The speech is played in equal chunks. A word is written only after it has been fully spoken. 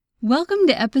Welcome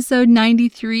to episode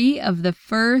 93 of the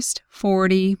first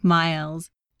 40 miles.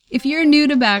 If you're new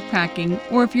to backpacking,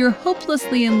 or if you're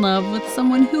hopelessly in love with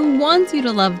someone who wants you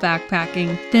to love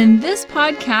backpacking, then this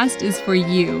podcast is for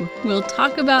you. We'll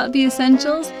talk about the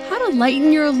essentials, how to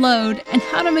lighten your load, and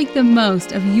how to make the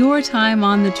most of your time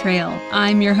on the trail.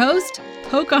 I'm your host,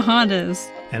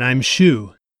 Pocahontas. And I'm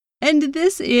Shu. And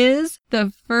this is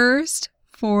the first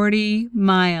 40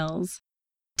 miles.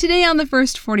 Today on the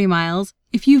first 40 miles,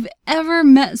 if you've ever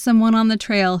met someone on the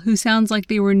trail who sounds like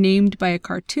they were named by a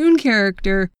cartoon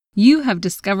character, you have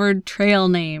discovered trail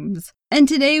names. And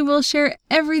today we'll share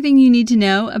everything you need to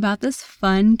know about this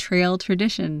fun trail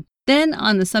tradition. Then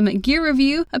on the Summit Gear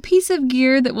Review, a piece of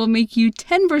gear that will make you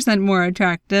 10% more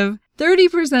attractive,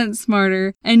 30%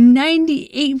 smarter, and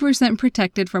 98%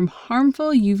 protected from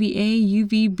harmful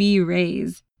UVA/UVB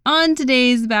rays. On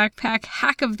today's Backpack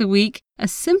Hack of the Week, a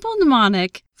simple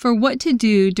mnemonic for what to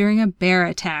do during a bear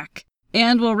attack.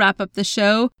 And we'll wrap up the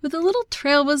show with a little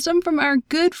trail wisdom from our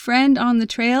good friend on the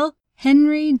trail,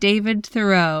 Henry David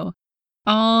Thoreau.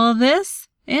 All this,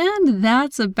 and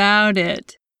that's about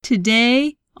it,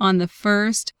 today on the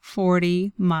first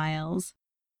 40 miles.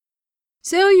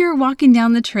 So you're walking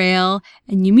down the trail,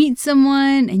 and you meet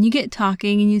someone, and you get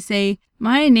talking, and you say,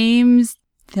 "My name's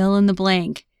fill in the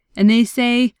blank." And they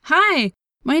say, "Hi,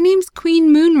 my name's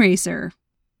Queen Moonracer."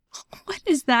 What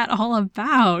is that all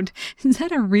about? Is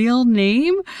that a real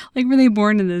name? Like, were they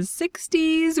born in the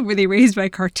 60s? Were they raised by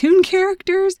cartoon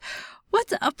characters?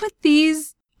 What's up with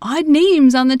these odd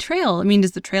names on the trail? I mean,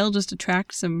 does the trail just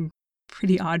attract some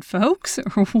pretty odd folks,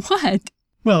 or what?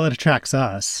 Well, it attracts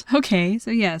us. Okay,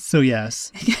 so yes.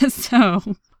 Yes. I guess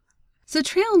so. So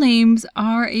trail names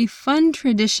are a fun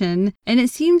tradition, and it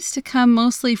seems to come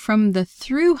mostly from the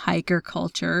thru-hiker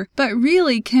culture, but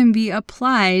really can be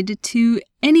applied to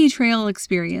any trail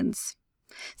experience.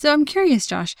 So I'm curious,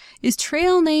 Josh, is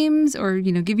trail names or,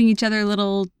 giving each other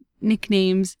little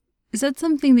nicknames, is that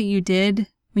something that you did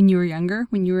when you were younger,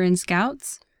 when you were in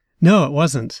Scouts? No, it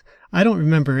wasn't. I don't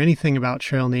remember anything about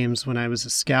trail names when I was a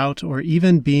scout or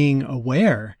even being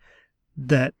aware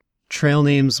that trail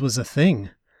names was a thing.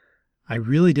 I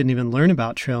really didn't even learn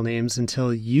about trail names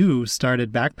until you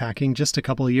started backpacking just a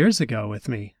couple of years ago with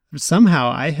me. Somehow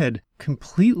I had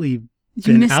completely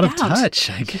been out of touch,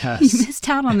 I guess. You missed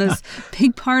out on this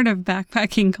big part of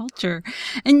backpacking culture.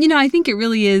 And, I think it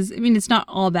really is. I mean, it's not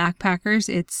all backpackers.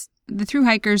 It's the thru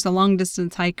hikers, the long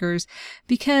distance hikers,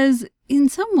 because in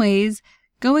some ways,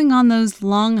 going on those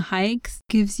long hikes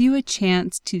gives you a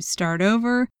chance to start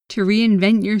over, to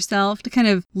reinvent yourself, to kind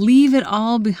of leave it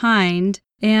all behind.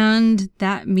 And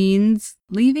that means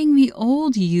leaving the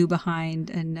old you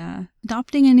behind and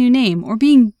adopting a new name or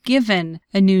being given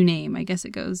a new name. I guess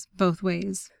it goes both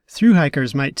ways. Thru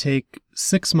hikers might take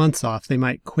 6 months off. They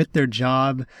might quit their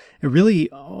job and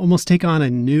really almost take on a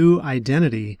new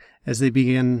identity as they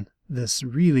begin this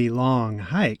really long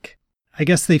hike. I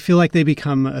guess they feel like they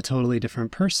become a totally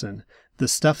different person. The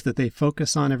stuff that they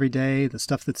focus on every day, the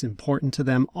stuff that's important to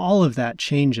them, all of that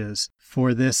changes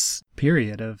for this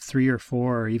period of 3 or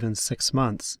 4 or even 6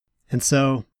 months. And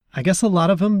so I guess a lot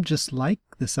of them just like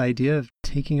this idea of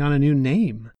taking on a new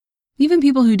name. Even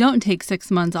people who don't take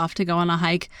 6 months off to go on a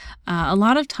hike, a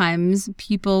lot of times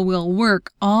people will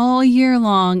work all year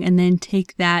long and then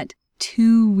take that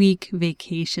 2-week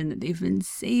vacation that they've been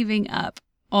saving up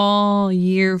all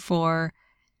year for.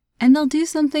 And they'll do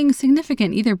something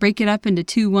significant, either break it up into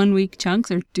 2 one-week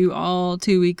chunks or do all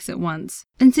 2 weeks at once.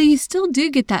 And so you still do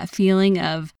get that feeling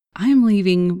of, I'm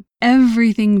leaving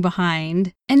everything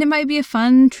behind. And it might be a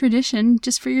fun tradition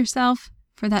just for yourself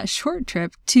for that short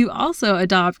trip to also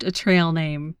adopt a trail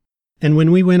name. And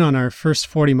when we went on our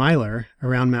first 40-miler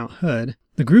around Mount Hood,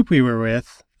 the group we were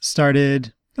with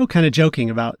started, kind of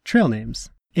joking about trail names.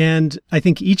 And I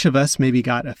think each of us maybe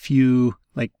got a few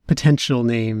potential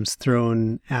names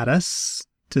thrown at us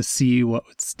to see what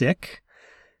would stick.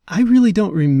 I really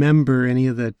don't remember any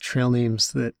of the trail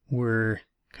names that were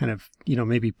kind of,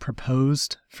 maybe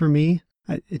proposed for me.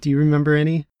 Do you remember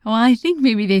any? Well, I think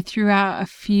maybe they threw out a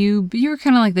few, but you were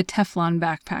kind of like the Teflon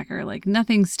backpacker. Like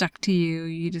nothing stuck to you.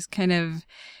 You just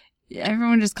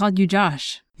everyone just called you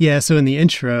Josh. Yeah, so in the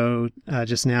intro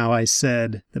just now, I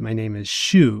said that my name is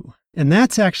Shu. And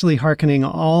that's actually hearkening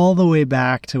all the way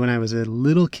back to when I was a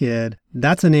little kid.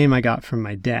 That's a name I got from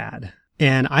my dad.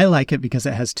 And I like it because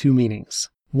it has 2 meanings.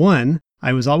 One,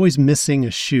 I was always missing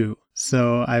a shoe.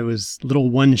 So I was little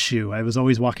one shoe. I was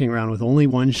always walking around with only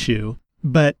one shoe.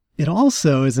 But it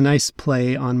also is a nice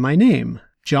play on my name.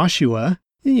 Joshua,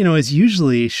 is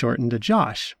usually shortened to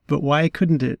Josh. But why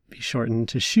couldn't it be shortened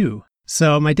to Shu?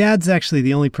 So my dad's actually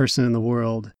the only person in the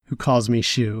world who calls me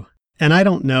Shu. And I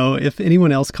don't know if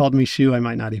anyone else called me Shu, I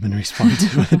might not even respond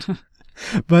to it.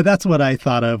 But that's what I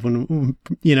thought of when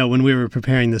we were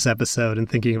preparing this episode and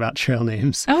thinking about trail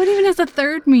names. Oh, it even has a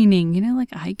third meaning,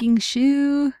 like a hiking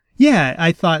shoe. Yeah,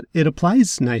 I thought it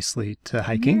applies nicely to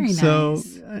hiking. Very nice. So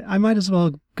I might as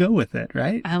well go with it,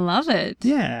 right? I love it.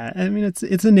 Yeah, I mean,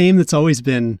 it's a name that's always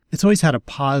had a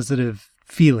positive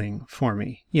feeling for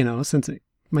me, since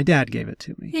my dad gave it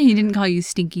to me. Yeah, he didn't call you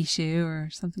Stinky Shoe or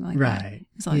something like that. Right.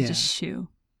 It's always just Shoe.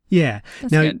 Yeah.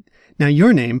 That's good. Now,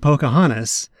 your name,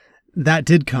 Pocahontas, that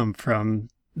did come from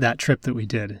that trip that we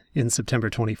did in September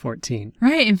 2014.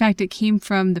 Right. In fact, it came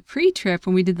from the pre-trip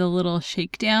when we did the little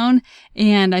shakedown,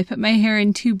 and I put my hair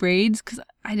in 2 braids because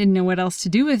I didn't know what else to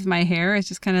do with my hair. It's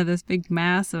just kind of this big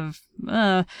mass of,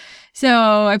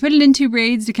 So I put it in 2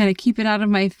 braids to kind of keep it out of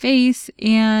my face.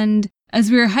 And as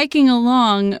we were hiking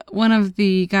along, one of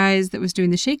the guys that was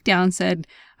doing the shakedown said,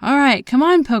 "All right, come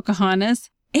on, Pocahontas."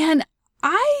 And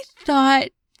I thought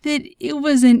that it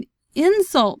was an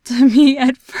insult to me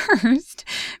at first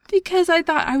because I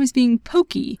thought I was being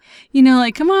pokey,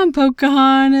 like, "Come on,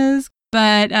 Pocahontas."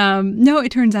 But no,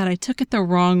 it turns out I took it the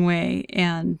wrong way.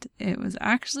 And it was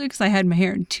actually because I had my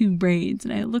hair in 2 braids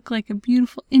and I look like a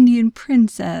beautiful Indian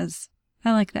princess.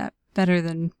 I like that better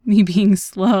than me being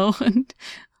slow and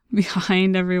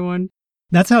behind everyone.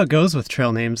 That's how it goes with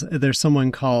trail names. There's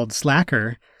someone called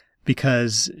Slacker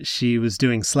because she was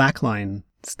doing slackline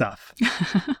stuff.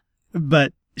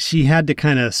 But she had to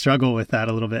kind of struggle with that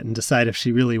a little bit and decide if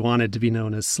she really wanted to be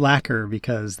known as Slacker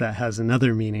because that has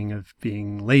another meaning of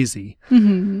being lazy.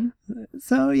 Mm-hmm.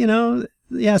 So,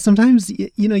 sometimes,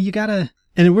 you gotta,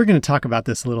 and we're going to talk about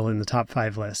this a little in the top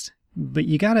 5 list, but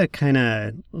you gotta kind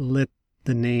of let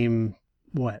the name,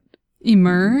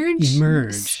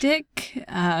 Emerge. Stick.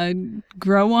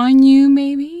 Grow on you,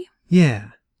 maybe?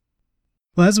 Yeah.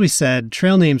 Well, as we said,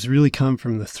 trail names really come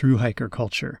from the thru hiker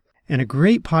culture. And a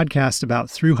great podcast about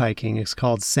thru hiking is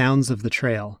called Sounds of the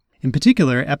Trail. In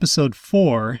particular, episode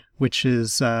 4, which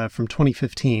is from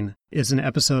 2015, is an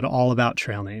episode all about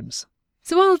trail names.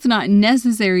 So while it's not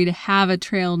necessary to have a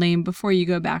trail name before you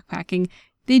go backpacking,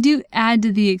 they do add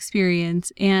to the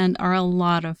experience and are a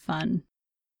lot of fun.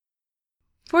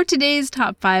 For today's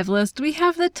top 5 list, we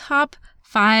have the top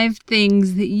 5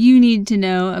 things that you need to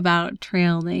know about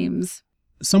trail names.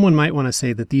 Someone might want to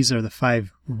say that these are the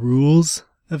 5 rules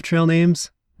of trail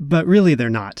names, but really they're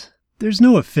not. There's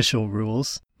no official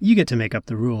rules. You get to make up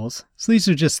the rules. So these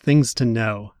are just things to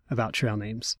know about trail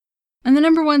names. And the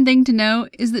number 1 thing to know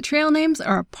is that trail names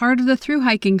are a part of the thru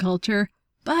hiking culture,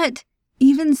 but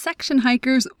even section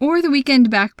hikers or the weekend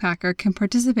backpacker can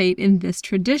participate in this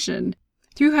tradition.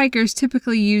 Thru hikers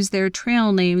typically use their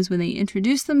trail names when they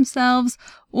introduce themselves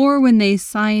or when they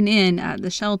sign in at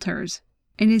the shelters.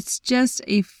 And it's just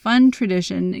a fun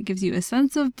tradition. It gives you a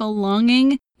sense of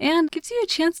belonging and gives you a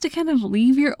chance to kind of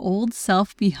leave your old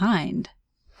self behind.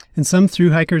 And some thru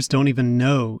hikers don't even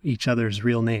know each other's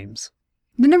real names.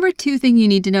 The number 2 thing you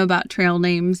need to know about trail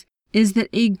names is that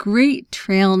a great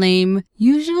trail name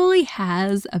usually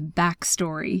has a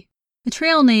backstory. The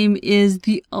trail name is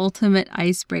the ultimate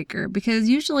icebreaker because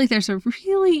usually there's a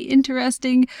really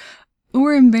interesting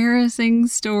or embarrassing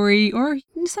story or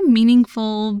some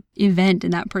meaningful event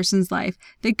in that person's life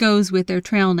that goes with their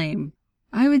trail name.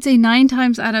 I would say 9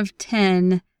 times out of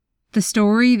 10, the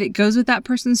story that goes with that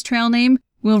person's trail name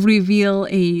will reveal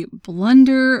a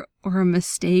blunder or a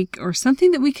mistake or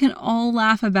something that we can all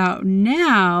laugh about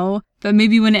now, but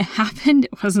maybe when it happened,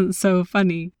 it wasn't so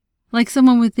funny. Like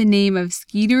someone with the name of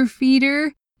Skeeter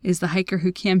Feeder is the hiker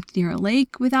who camped near a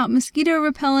lake without mosquito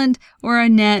repellent or a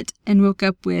net and woke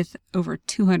up with over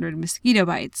 200 mosquito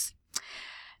bites.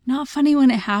 Not funny when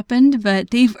it happened, but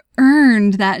they've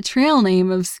earned that trail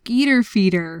name of Skeeter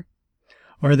Feeder.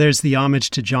 Or there's the homage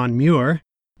to John Muir,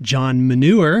 John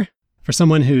Manure, for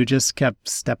someone who just kept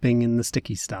stepping in the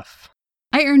sticky stuff.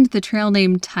 I earned the trail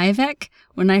name Tyvek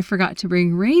when I forgot to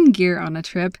bring rain gear on a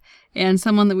trip, and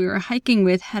someone that we were hiking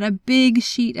with had a big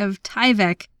sheet of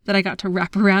Tyvek that I got to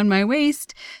wrap around my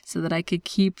waist so that I could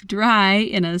keep dry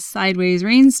in a sideways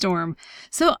rainstorm.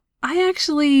 So I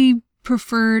actually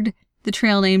preferred the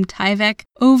trail name Tyvek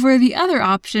over the other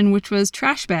option, which was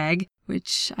Trash Bag,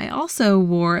 which I also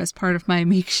wore as part of my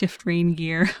makeshift rain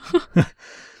gear.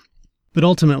 But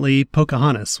ultimately,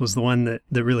 Pocahontas was the one that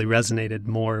really resonated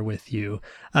more with you.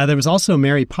 There was also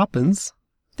Mary Poppins.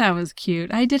 That was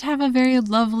cute. I did have a very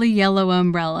lovely yellow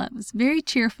umbrella. It was very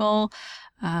cheerful.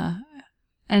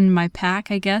 And my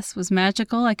pack, I guess, was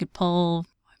magical. I could pull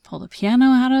the piano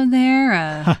out of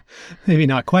there. Maybe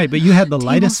not quite, but you had the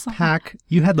lightest pack.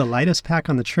 You had the lightest pack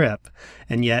on the trip,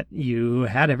 and yet you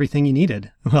had everything you needed.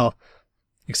 Well,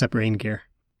 except rain gear.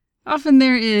 Often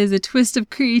there is a twist of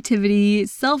creativity,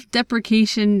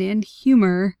 self-deprecation, and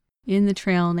humor in the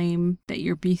trail name that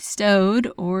you're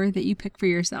bestowed or that you pick for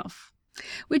yourself.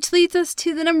 Which leads us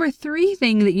to the number 3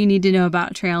 thing that you need to know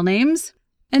about trail names,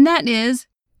 and that is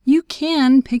you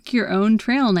can pick your own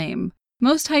trail name.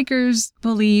 Most hikers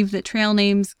believe that trail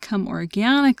names come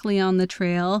organically on the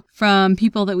trail from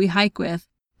people that we hike with,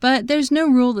 but there's no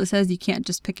rule that says you can't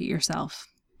just pick it yourself.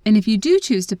 And if you do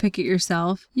choose to pick it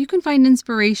yourself, you can find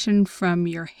inspiration from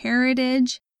your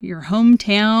heritage, your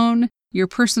hometown, your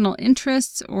personal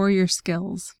interests, or your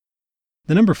skills.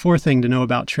 The number 4 thing to know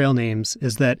about trail names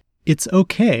is that it's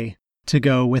okay to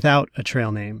go without a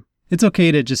trail name. It's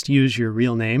okay to just use your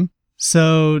real name.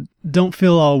 So don't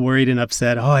feel all worried and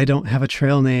upset, oh, I don't have a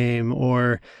trail name,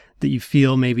 or that you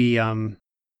feel maybe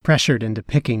pressured into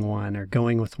picking one or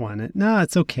going with one. No,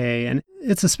 it's okay. And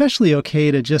it's especially okay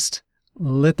to just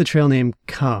let the trail name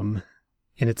come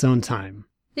in its own time.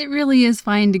 It really is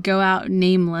fine to go out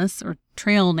nameless or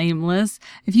trail nameless.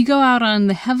 If you go out on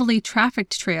the heavily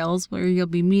trafficked trails where you'll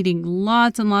be meeting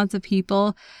lots and lots of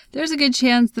people, there's a good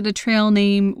chance that a trail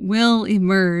name will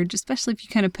emerge, especially if you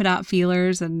kind of put out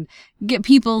feelers and get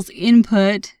people's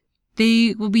input.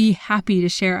 They will be happy to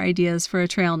share ideas for a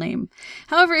trail name.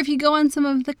 However, if you go on some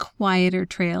of the quieter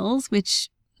trails, which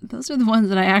those are the ones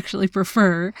that I actually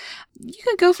prefer, you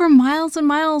could go for miles and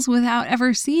miles without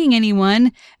ever seeing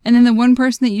anyone. And then the one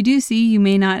person that you do see, you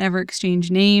may not ever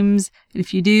exchange names. And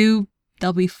if you do,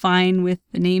 they'll be fine with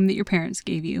the name that your parents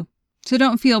gave you. So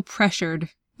don't feel pressured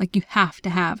like you have to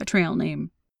have a trail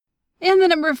name. And the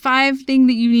number 5 thing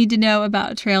that you need to know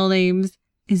about trail names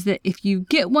is that if you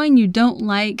get one you don't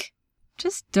like,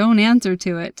 just don't answer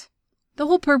to it. The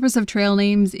whole purpose of trail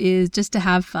names is just to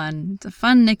have fun. It's a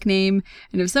fun nickname,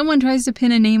 and if someone tries to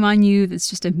pin a name on you that's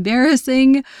just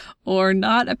embarrassing or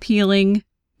not appealing,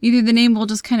 either the name will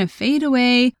just kind of fade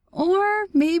away, or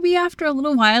maybe after a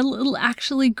little while it'll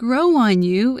actually grow on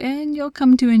you and you'll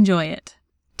come to enjoy it.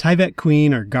 Tyvek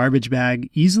Queen or Garbage Bag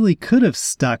easily could have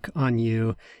stuck on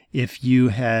you if you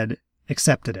had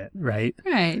accepted it, right?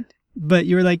 Right. But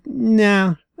you were like,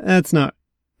 nah, that's not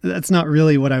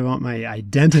really what I want my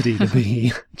identity to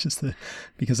be,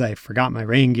 because I forgot my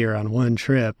rain gear on one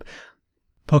trip.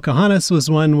 Pocahontas was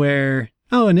one where,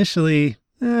 initially,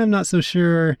 I'm not so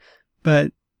sure,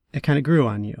 but it kind of grew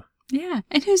on you. Yeah,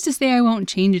 and who's to say I won't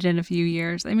change it in a few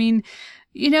years? I mean,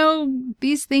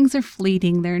 these things are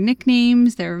fleeting. They're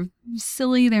nicknames, they're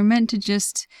silly, they're meant to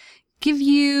just give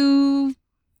you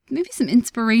maybe some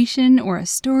inspiration or a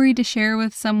story to share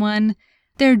with someone.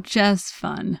 They're just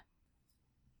fun.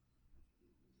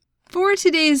 For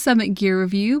today's Summit Gear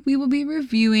Review, we will be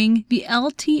reviewing the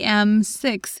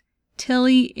LTM-6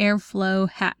 Tilley Airflow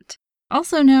Hat,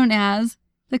 also known as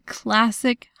the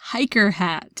Classic Hiker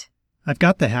Hat. I've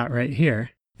got the hat right here.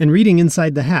 And reading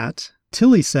inside the hat,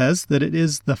 Tilley says that it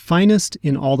is the finest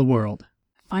in all the world.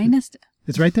 Finest?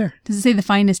 It's right there. Does it say the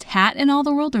finest hat in all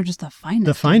the world or just the finest?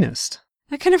 The finest.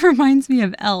 That kind of reminds me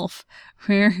of Elf,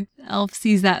 where Elf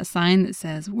sees that sign that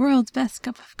says, "World's best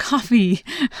cup of coffee."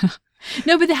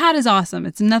 No, but the hat is awesome.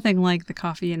 It's nothing like the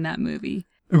coffee in that movie.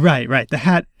 Right. The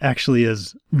hat actually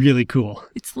is really cool.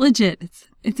 It's legit.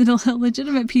 It's a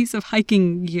legitimate piece of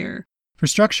hiking gear. For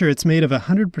structure, it's made of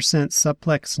 100%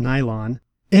 Supplex nylon,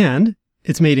 and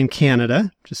it's made in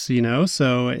Canada, just so you know.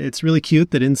 So it's really cute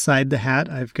that inside the hat,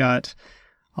 I've got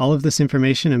all of this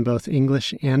information in both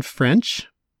English and French.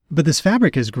 But this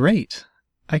fabric is great.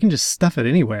 I can just stuff it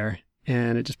anywhere,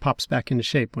 and it just pops back into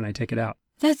shape when I take it out.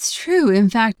 That's true. In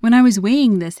fact, when I was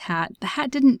weighing this hat, the hat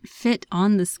didn't fit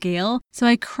on the scale, so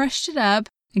I crushed it up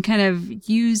and kind of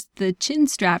used the chin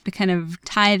strap to kind of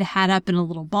tie the hat up in a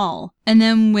little ball. And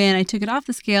then when I took it off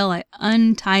the scale, I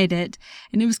untied it,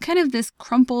 and it was kind of this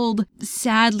crumpled,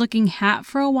 sad-looking hat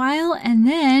for a while, and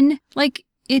then,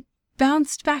 it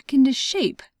bounced back into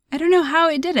shape. I don't know how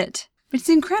it did it, but it's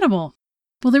incredible.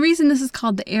 Well, the reason this is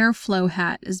called the airflow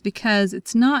hat is because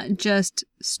it's not just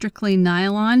strictly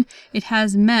nylon. It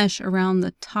has mesh around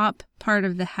the top part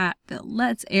of the hat that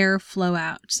lets air flow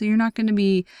out. So you're not going to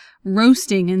be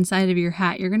roasting inside of your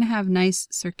hat. You're going to have nice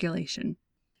circulation.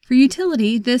 For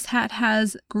utility, this hat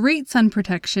has great sun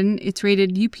protection. It's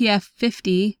rated UPF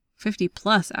 50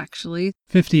 plus actually.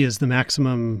 50 is the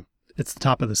maximum. It's the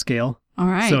top of the scale. All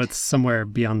right. So it's somewhere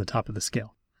beyond the top of the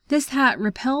scale. This hat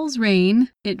repels rain,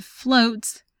 it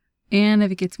floats, and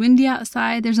if it gets windy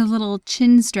outside, there's a little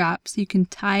chin strap so you can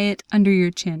tie it under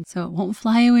your chin so it won't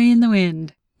fly away in the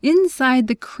wind. Inside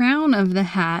the crown of the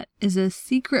hat is a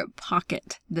secret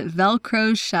pocket that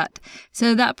velcros shut.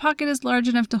 So that pocket is large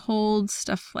enough to hold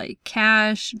stuff like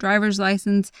cash, driver's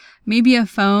license, maybe a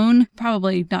phone,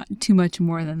 probably not too much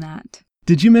more than that.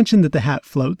 Did you mention that the hat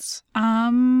floats? Yes,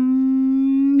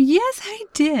 I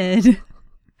did.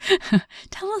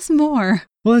 Tell us more.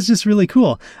 Well, it's just really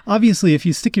cool. Obviously, if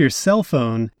you stick your cell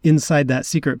phone inside that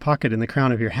secret pocket in the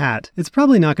crown of your hat, it's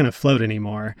probably not going to float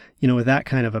anymore, with that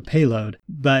kind of a payload.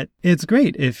 But it's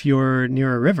great if you're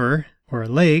near a river or a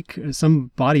lake, or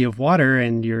some body of water,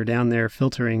 and you're down there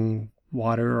filtering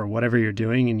water or whatever you're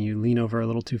doing, and you lean over a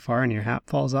little too far and your hat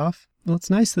falls off. Well, it's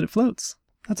nice that it floats.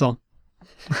 That's all.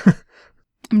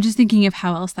 I'm just thinking of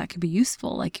how else that could be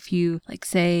useful. Like if you,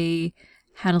 say,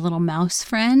 had a little mouse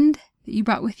friend that you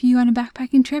brought with you on a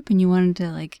backpacking trip and you wanted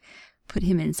to, put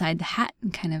him inside the hat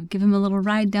and kind of give him a little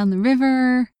ride down the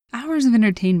river. Hours of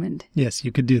entertainment. Yes,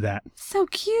 you could do that. So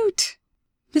cute.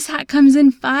 This hat comes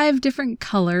in 5 different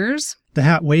colors. The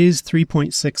hat weighs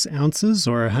 3.6 ounces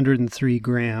or 103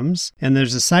 grams, and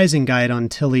there's a sizing guide on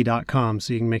Tilly.com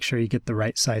so you can make sure you get the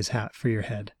right size hat for your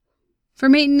head. For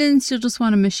maintenance, you'll just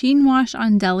want to machine wash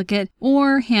on delicate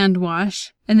or hand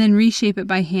wash, and then reshape it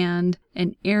by hand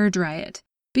and air dry it.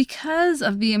 Because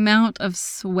of the amount of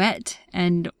sweat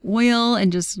and oil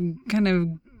and just kind of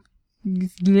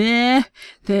bleh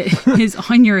that is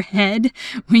on your head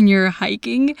when you're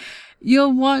hiking,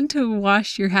 you'll want to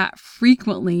wash your hat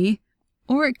frequently,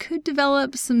 or it could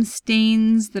develop some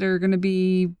stains that are going to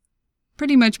be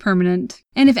pretty much permanent.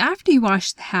 And if after you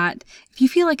wash the hat, if you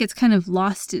feel like it's kind of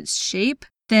lost its shape,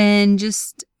 then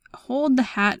just hold the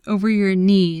hat over your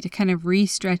knee to kind of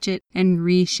re-stretch it and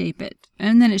reshape it.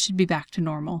 And then it should be back to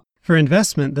normal. For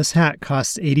investment, this hat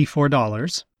costs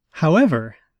 $84.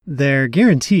 However, their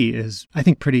guarantee is, I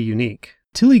think, pretty unique.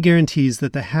 Tilly guarantees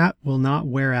that the hat will not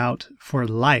wear out for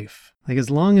life.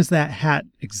 As long as that hat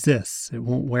exists, it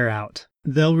won't wear out.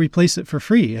 They'll replace it for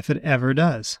free if it ever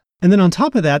does. And then on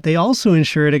top of that, they also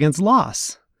insure it against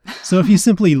loss. So if you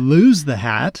simply lose the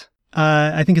hat,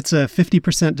 I think it's a 50%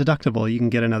 deductible. You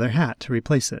can get another hat to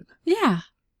replace it. Yeah.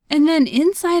 And then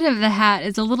inside of the hat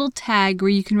is a little tag where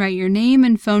you can write your name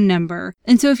and phone number.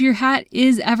 And so if your hat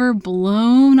is ever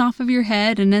blown off of your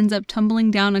head and ends up tumbling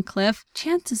down a cliff,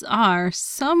 chances are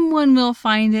someone will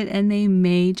find it and they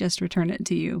may just return it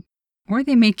to you. Or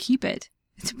they may keep it.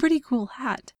 It's a pretty cool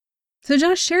hat. So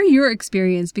Josh, share your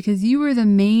experience because you were the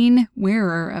main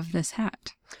wearer of this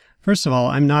hat. First of all,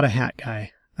 I'm not a hat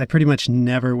guy. I pretty much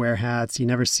never wear hats. You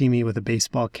never see me with a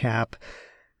baseball cap.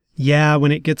 Yeah,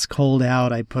 when it gets cold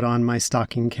out, I put on my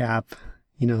stocking cap,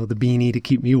 the beanie to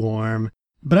keep me warm.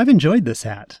 But I've enjoyed this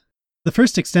hat. The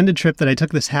first extended trip that I took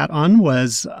this hat on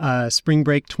was spring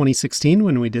break 2016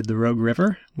 when we did the Rogue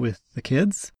River with the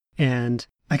kids. And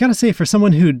I gotta say, for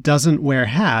someone who doesn't wear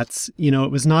hats,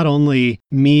 it was not only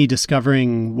me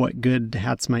discovering what good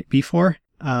hats might be for,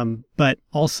 but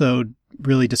also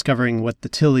really discovering what the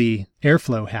Tilly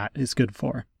Airflow hat is good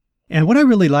for. And what I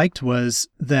really liked was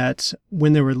that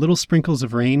when there were little sprinkles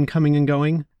of rain coming and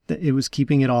going, that it was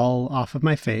keeping it all off of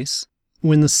my face.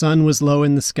 When the sun was lower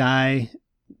in the sky,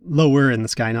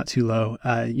 not too low,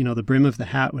 the brim of the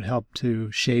hat would help to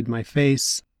shade my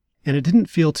face, and it didn't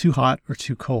feel too hot or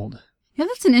too cold. Yeah,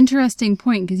 that's an interesting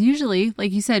point because usually,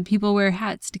 like you said, people wear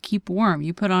hats to keep warm.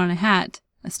 You put on a hat,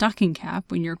 a stocking cap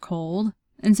when you're cold.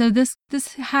 And so this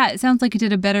hat, it sounds like it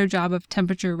did a better job of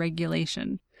temperature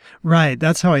regulation. Right.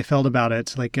 That's how I felt about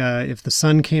it. If the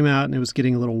sun came out and it was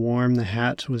getting a little warm, the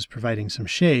hat was providing some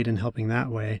shade and helping that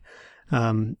way.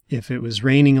 If it was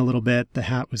raining a little bit, the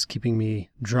hat was keeping me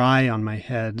dry on my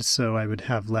head, so I would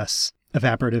have less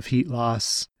evaporative heat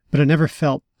loss. But it never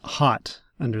felt hot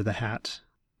under the hat,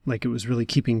 like it was really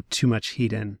keeping too much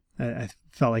heat in. I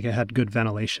felt like I had good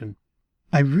ventilation.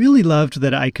 I really loved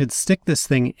that I could stick this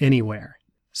thing anywhere.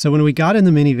 So when we got in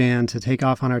the minivan to take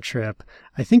off on our trip,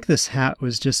 I think this hat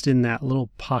was just in that little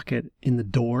pocket in the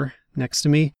door next to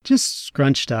me, just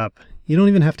scrunched up. You don't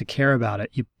even have to care about it.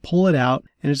 You pull it out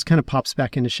and it just kind of pops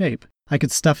back into shape. I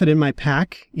could stuff it in my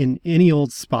pack, in any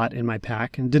old spot in my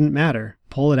pack, and it didn't matter.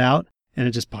 Pull it out and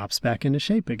it just pops back into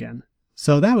shape again.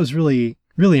 So that was really,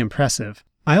 really impressive.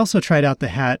 I also tried out the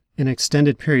hat in an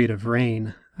extended period of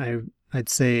rain. I'd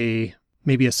say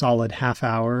maybe a solid half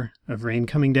hour of rain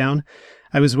coming down.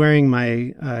 I was wearing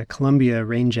my Columbia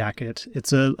rain jacket.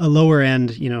 It's a lower end,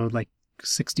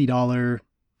 $60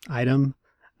 item.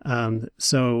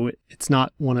 So it's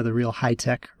not one of the real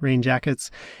high-tech rain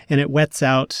jackets, and it wets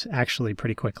out actually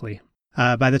pretty quickly.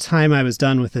 By the time I was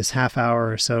done with this half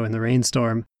hour or so in the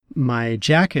rainstorm, my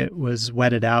jacket was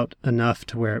wetted out enough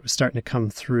to where it was starting to come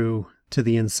through to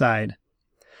the inside.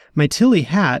 My Tilly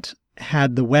hat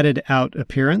had the wetted out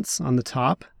appearance on the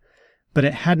top, but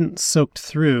it hadn't soaked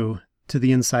through to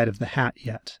the inside of the hat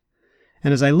yet.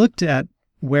 And as I looked at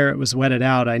where it was wetted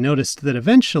out, I noticed that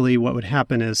eventually what would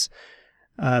happen is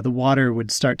the water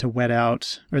would start to wet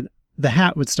out, or the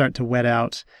hat would start to wet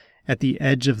out at the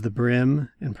edge of the brim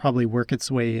and probably work its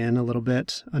way in a little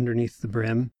bit underneath the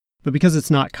brim. But because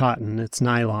it's not cotton, it's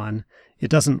nylon, it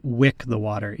doesn't wick the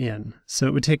water in. So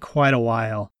it would take quite a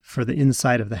while for the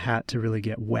inside of the hat to really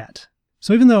get wet.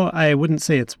 So even though I wouldn't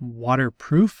say it's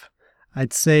waterproof,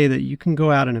 I'd say that you can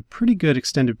go out in a pretty good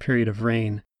extended period of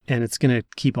rain, and it's going to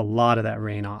keep a lot of that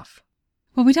rain off.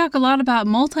 Well, we talk a lot about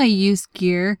multi-use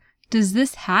gear. Does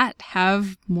this hat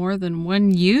have more than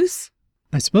one use?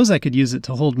 I suppose I could use it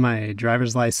to hold my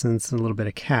driver's license and a little bit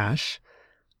of cash,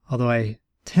 although I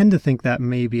tend to think that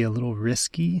may be a little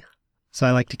risky, so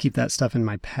I like to keep that stuff in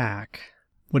my pack.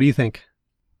 What do you think?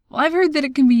 Well, I've heard that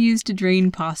it can be used to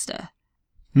drain pasta.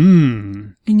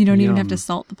 And you don't even have to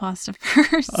salt the pasta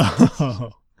first.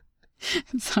 Oh.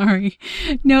 Sorry.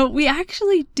 No, we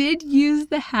actually did use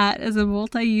the hat as a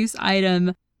multi-use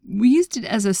item. We used it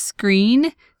as a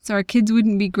screen so our kids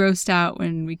wouldn't be grossed out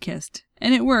when we kissed.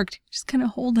 And it worked. Just kind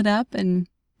of hold it up and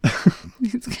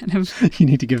it's kind of... You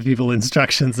need to give people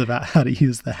instructions about how to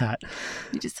use the hat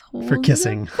You just hold for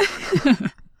kissing.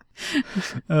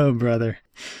 Oh, brother.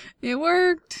 It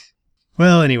worked.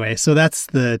 Well, anyway, so that's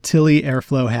the Tilly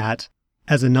Airflow hat.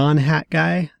 As a non-hat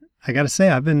guy, I gotta say,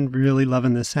 I've been really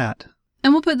loving this hat.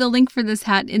 And we'll put the link for this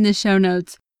hat in the show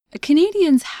notes.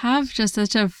 Canadians have just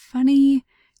such a funny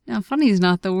is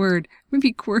not the word,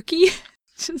 maybe quirky,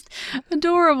 just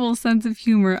adorable sense of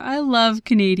humor. I love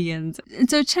Canadians. And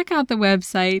so check out the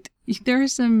website. There are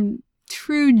some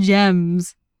true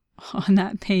gems on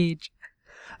that page.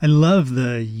 I love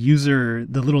the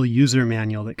little user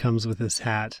manual that comes with this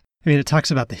hat. I mean, it talks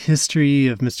about the history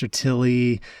of Mr.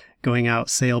 Tilly going out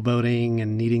sailboating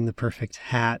and needing the perfect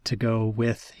hat to go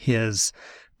with his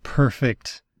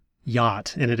perfect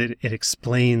yacht. And it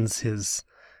explains his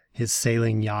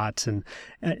sailing yacht. And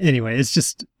anyway,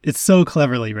 it's so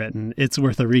cleverly written. It's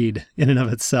worth a read in and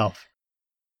of itself.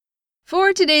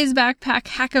 For today's backpack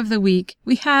hack of the week,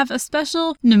 we have a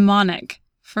special mnemonic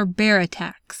for bear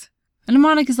attacks. A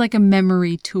mnemonic is like a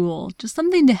memory tool, just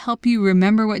something to help you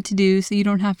remember what to do so you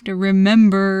don't have to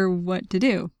remember what to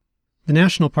do. The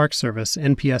National Park Service,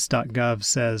 nps.gov,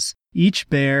 says, each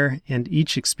bear and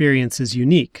each experience is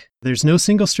unique. There's no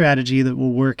single strategy that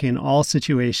will work in all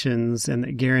situations and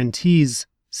that guarantees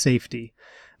safety.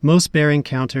 Most bear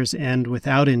encounters end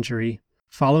without injury.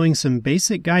 Following some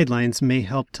basic guidelines may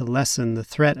help to lessen the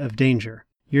threat of danger.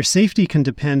 Your safety can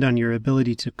depend on your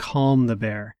ability to calm the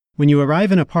bear. When you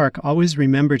arrive in a park, always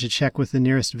remember to check with the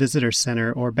nearest visitor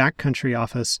center or backcountry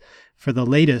office for the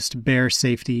latest bear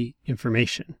safety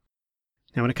information.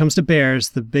 Now, when it comes to bears,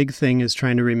 the big thing is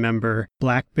trying to remember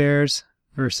black bears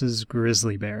versus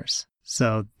grizzly bears.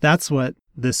 So that's what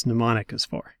this mnemonic is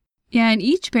for. Yeah, and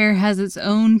each bear has its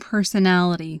own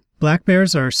personality. Black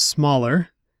bears are smaller,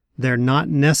 they're not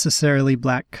necessarily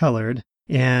black-colored,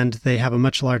 and they have a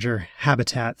much larger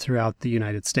habitat throughout the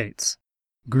United States.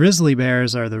 Grizzly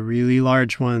bears are the really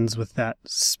large ones with that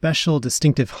special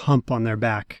distinctive hump on their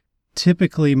back,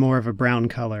 typically more of a brown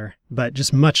color, but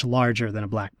just much larger than a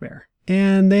black bear.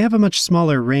 And they have a much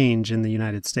smaller range in the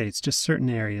United States, just certain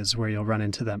areas where you'll run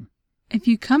into them. If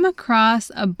you come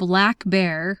across a black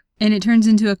bear and it turns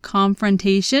into a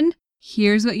confrontation,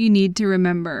 here's what you need to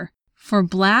remember. For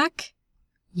black,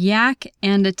 yak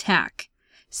and attack.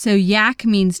 So yak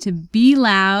means to be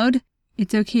loud.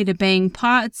 It's okay to bang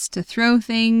pots, to throw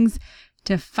things,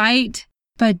 to fight,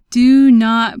 but do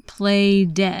not play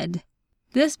dead.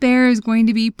 This bear is going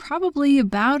to be probably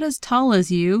about as tall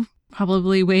as you,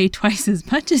 probably weigh twice as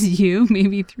much as you,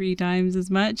 maybe 3 times as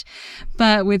much.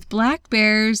 But with black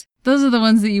bears, those are the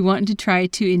ones that you want to try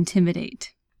to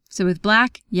intimidate. So with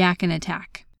black, yak, and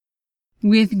attack.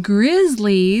 With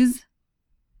grizzlies,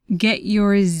 get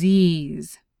your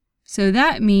Z's. So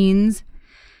that means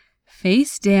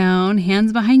face down,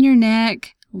 hands behind your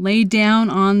neck, lay down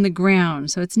on the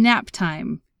ground. So it's nap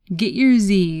time. Get your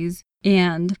Z's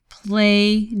and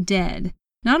play dead.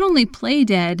 Not only play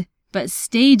dead, but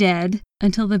stay dead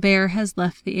until the bear has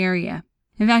left the area.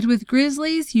 In fact, with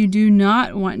grizzlies, you do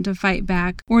not want to fight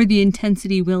back or the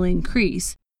intensity will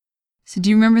increase. So do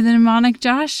you remember the mnemonic,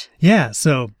 Josh? Yeah,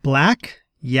 so black,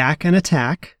 yak, and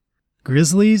attack.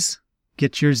 Grizzlies,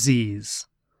 get your Z's.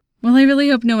 Well, I really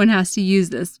hope no one has to use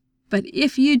this, but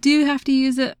if you do have to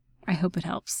use it, I hope it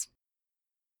helps.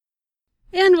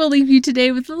 And we'll leave you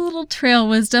today with a little trail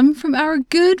wisdom from our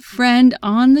good friend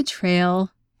on the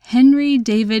trail, Henry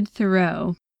David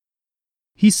Thoreau.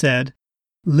 He said,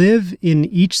 "Live in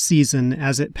each season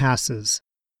as it passes.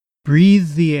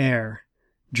 Breathe the air,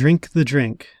 drink the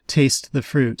drink, taste the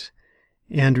fruit,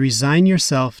 and resign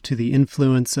yourself to the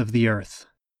influence of the earth."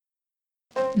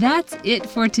 That's it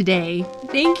for today.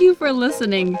 Thank you for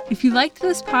listening. If you liked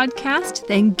this podcast,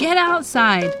 then get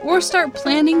outside or start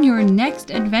planning your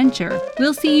next adventure.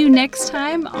 We'll see you next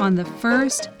time on the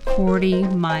first 40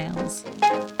 miles.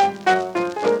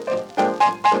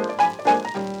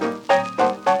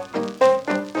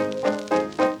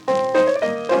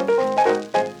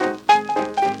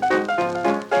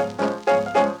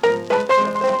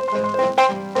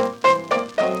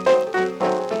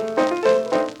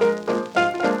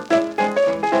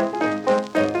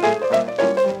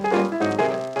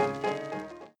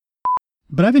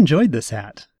 But I've enjoyed this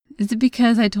hat. Is it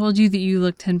because I told you that you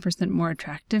look 10% more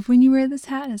attractive when you wear this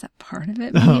hat? Is that part of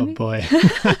it? Maybe? Oh, boy.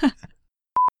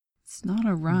 It's not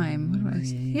a rhyme. What do I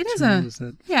say? It is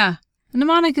a... Yeah. A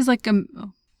mnemonic is like a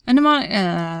mnemonic...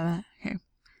 okay.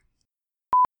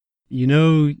 You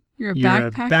know, You're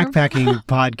a backpacking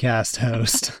podcast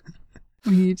host.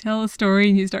 When you tell a story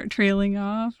and you start trailing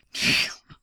off.